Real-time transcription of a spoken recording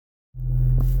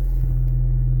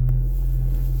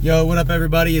Yo, what up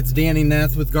everybody? It's Danny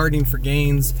Neth with Gardening for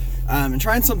Gains. I'm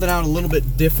trying something out a little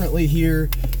bit differently here.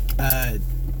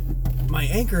 My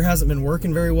anchor hasn't been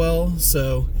working very well,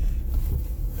 so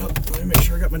let me make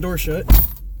sure I got my door shut.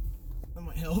 That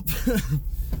might help.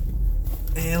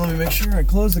 And let me make sure I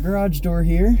close the garage door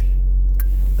here.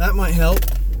 That might help.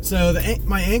 So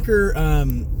my anchor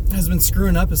has been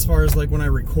screwing up as far as like when I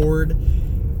record,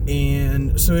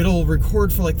 and so it'll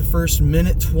record for like the first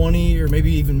minute 20 or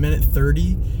maybe even minute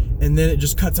 30, and then it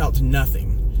just cuts out to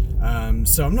nothing.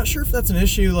 So I'm not sure if that's an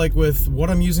issue like with what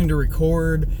I'm using to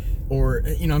record, or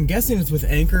I'm guessing it's with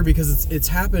Anchor because it's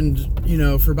happened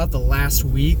for about the last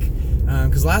week.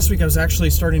 Because last week I was actually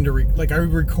starting to I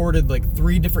recorded like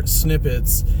 3 different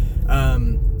snippets,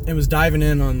 and was diving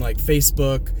in on like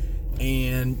Facebook,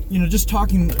 and just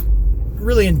talking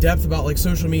really in depth about like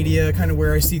social media, kind of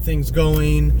where I see things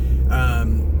going,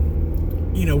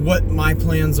 what my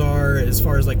plans are as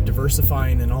far as like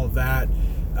diversifying and all of that.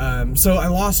 So I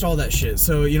lost all that shit.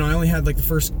 So, I only had like the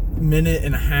first minute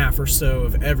and a half or so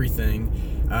of everything.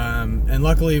 And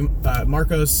luckily,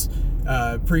 Marcos,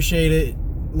 appreciate it,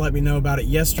 let me know about it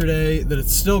yesterday, that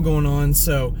it's still going on.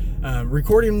 So,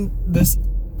 recording this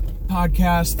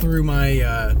podcast through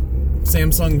my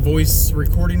Samsung voice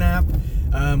recording app,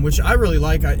 which I really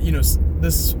like.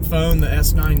 This phone, the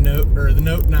S9 Note, or the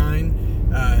Note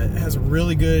 9, has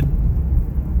really good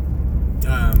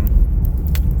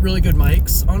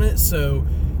mics on it. So,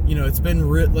 it's been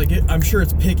I'm sure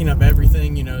it's picking up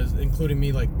everything, including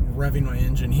me like revving my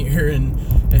engine here and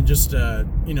just I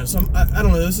don't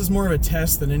know. This is more of a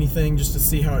test than anything, just to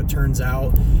see how it turns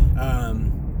out.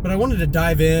 But I wanted to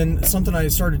dive in. Something I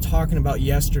started talking about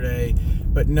yesterday,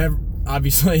 but never,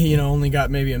 obviously, only got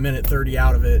maybe a minute 30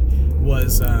 out of it,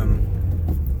 was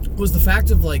the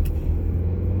fact of like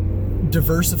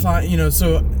diversifying.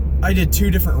 So I did 2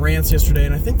 different rants yesterday,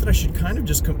 and I think that I should kind of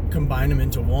just combine them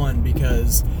into one,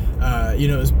 because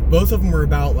both of them were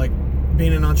about like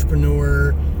being an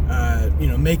entrepreneur,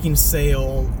 making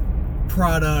sale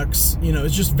products.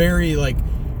 It's just very like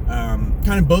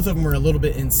kind of both of them were a little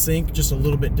bit in sync, just a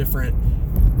little bit different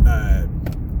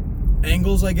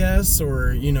angles, I guess,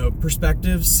 or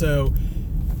perspectives. So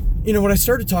what I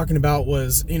started talking about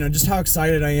was just how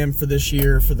excited I am for this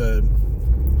year for the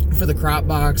crop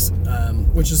box,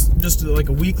 which is just like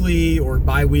a weekly or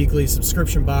bi-weekly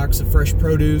subscription box of fresh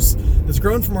produce that's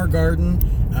grown from our garden,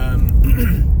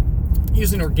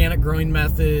 using organic growing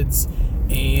methods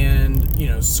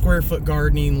and square foot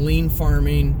gardening, lean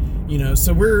farming.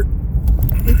 So we're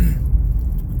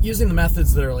using the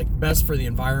methods that are like best for the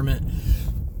environment.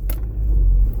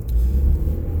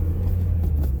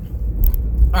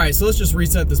 All right, so let's just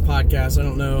reset this podcast. I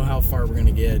don't know how far we're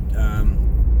gonna get.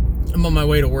 I'm on my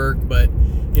way to work, but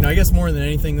I guess more than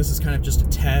anything, this is kind of just a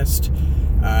test.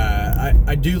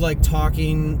 I do like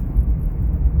talking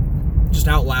just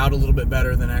out loud a little bit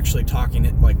better than actually talking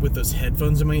it like with those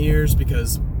headphones in my ears,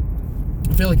 because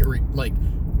I feel like it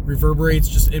reverberates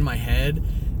just in my head,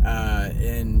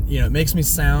 and it makes me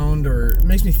sound, or it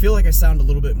makes me feel like I sound a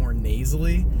little bit more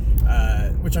nasally,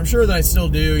 which I'm sure that I still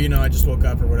do. I just woke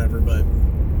up or whatever,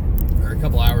 or a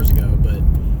couple hours ago, but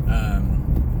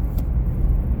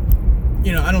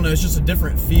I don't know, it's just a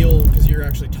different feel because you're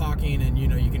actually talking, and you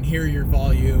can hear your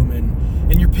volume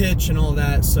and your pitch and all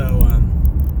that.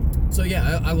 So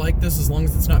yeah, I like this as long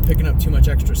as it's not picking up too much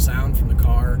extra sound from the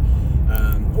car,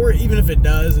 or even if it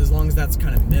does, as long as that's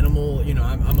kind of minimal,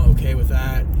 I'm okay with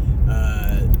that.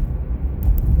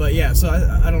 But yeah, so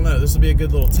I don't know, this will be a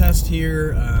good little test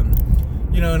here,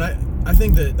 and I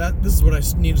think that this is what I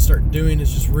need to start doing,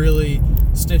 is just really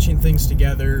stitching things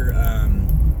together,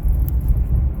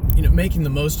 making the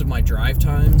most of my drive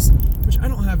times, which I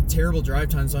don't have terrible drive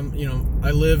times. I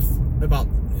live about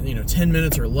 10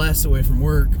 minutes or less away from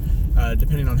work,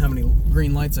 depending on how many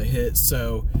green lights I hit.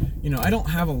 So I don't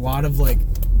have a lot of like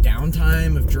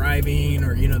downtime of driving,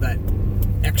 or that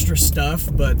extra stuff,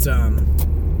 but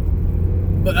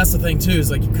that's the thing too, is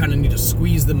like you kind of need to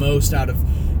squeeze the most out of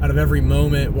every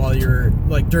moment while you're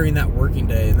like during that working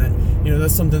day. And that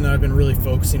that's something that I've been really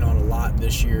focusing on a lot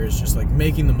this year, is just like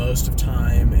making the most of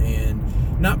time and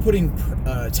not putting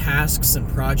tasks and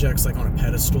projects like on a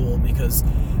pedestal, because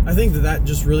I think that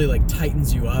just really like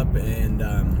tightens you up. And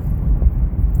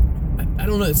I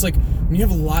don't know, it's like when you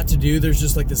have a lot to do, there's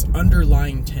just like this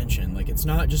underlying tension. Like it's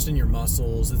not just in your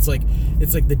muscles, it's like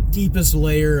the deepest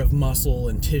layer of muscle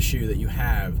and tissue that you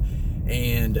have.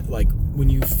 And like when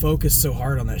you focus so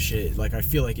hard on that shit, like I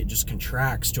feel like it just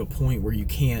contracts to a point where you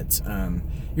can't,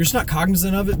 you're just not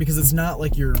cognizant of it, because it's not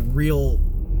like your real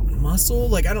muscle.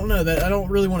 Like, I don't know, that I don't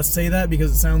really want to say that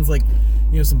because it sounds like,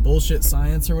 you know, some bullshit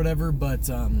science or whatever, but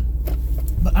I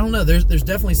don't know, there's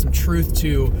definitely some truth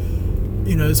to,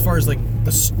 you know, as far as like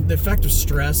the effect of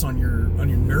stress on your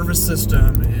nervous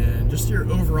system and just your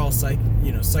overall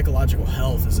psychological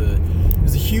health is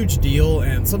a huge deal,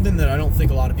 and something that I don't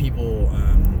think a lot of people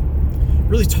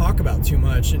really talk about too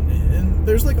much, and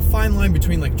there's like a fine line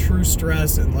between like true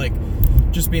stress and like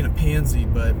just being a pansy,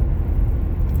 but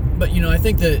you know, I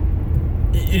think that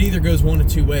it either goes one of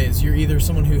two ways. You're either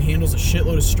someone who handles a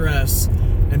shitload of stress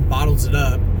and bottles it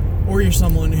up, or you're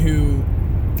someone who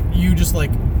you just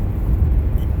like,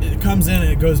 it comes in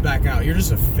and it goes back out. You're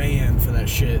just a fan for that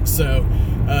shit. So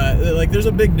like there's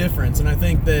a big difference, and I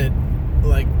think that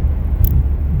like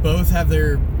both have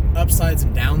their upsides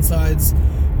and downsides,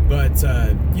 but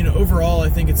you know, overall I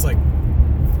think it's like,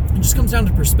 it just comes down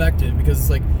to perspective, because it's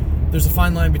like there's a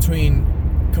fine line between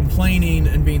complaining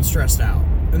and being stressed out,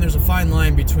 and there's a fine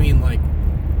line between like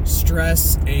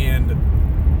stress and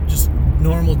just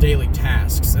normal daily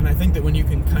tasks. And I think that when you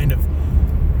can kind of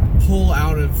pull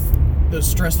out of those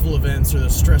stressful events or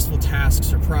those stressful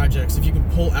tasks or projects, if you can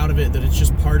pull out of it that it's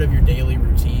just part of your daily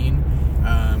routine,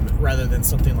 rather than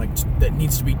something like that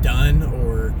needs to be done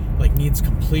or like needs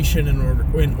completion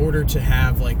in order to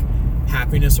have like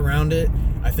happiness around it,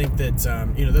 I think that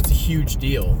you know, that's a huge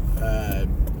deal,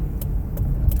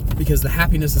 because the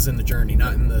happiness is in the journey,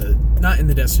 not in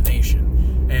the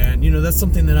destination. And you know, that's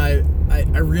something that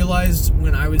I realized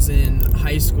when I was in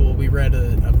high school. We read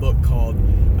a book called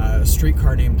A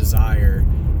Streetcar Named Desire,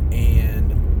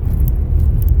 and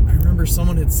I remember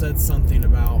someone had said something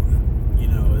about, you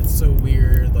know, it's so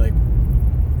weird, like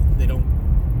they don't,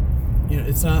 you know,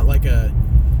 it's not like I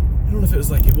don't know if it was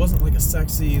like, it wasn't like a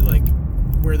sexy like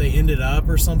where they ended up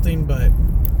or something, but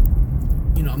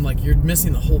you know, I'm like, you're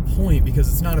missing the whole point, because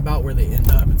it's not about where they end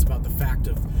up, it's about the fact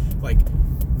of like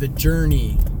the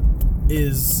journey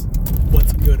is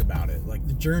what's good about it. Like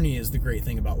the journey is the great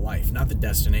thing about life, not the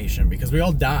destination, because we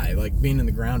all die. Like being in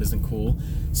the ground isn't cool.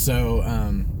 So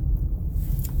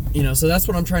you know, so that's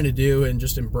what I'm trying to do and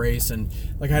just embrace. And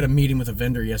like I had a meeting with a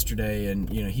vendor yesterday, and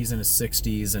you know, he's in his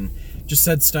 60s, and just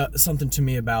said something to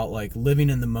me about like living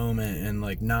in the moment and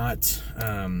like not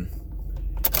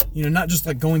you know, not just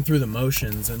like going through the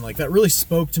motions. And like that really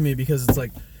spoke to me, because it's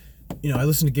like, you know, I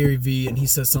listen to Gary Vee, and he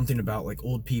says something about like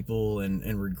old people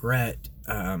and regret.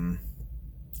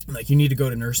 Like you need to go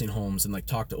to nursing homes and like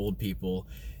talk to old people,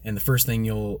 and the first thing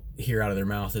you'll hear out of their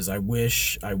mouth is I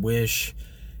wish,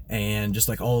 and just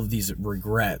like all of these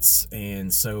regrets.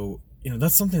 And so, you know,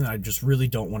 that's something that I just really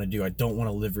don't want to do. I don't want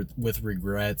to live with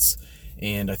regrets,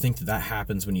 and I think that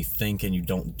happens when you think and you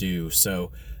don't do.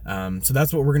 So so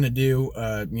that's what we're gonna do.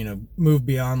 You know, move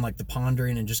beyond like the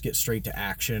pondering and just get straight to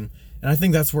action. And I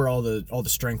think that's where all the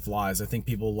strength lies. I think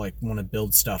people like want to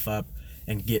build stuff up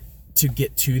and get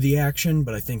to the action,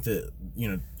 but I think that,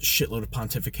 you know, shitload of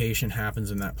pontification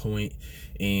happens in that point.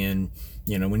 And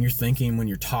you know, when you're thinking, when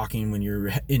you're talking, when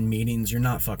you're in meetings, you're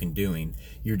not fucking doing,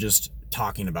 you're just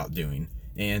talking about doing.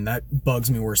 And that bugs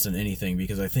me worse than anything,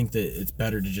 because I think that it's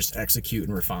better to just execute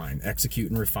and refine.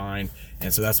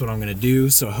 And so that's what I'm going to do.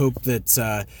 So I hope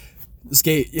that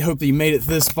hope that you made it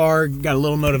this far, got a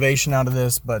little motivation out of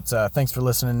this. But thanks for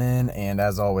listening in, and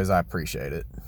as always, I appreciate it.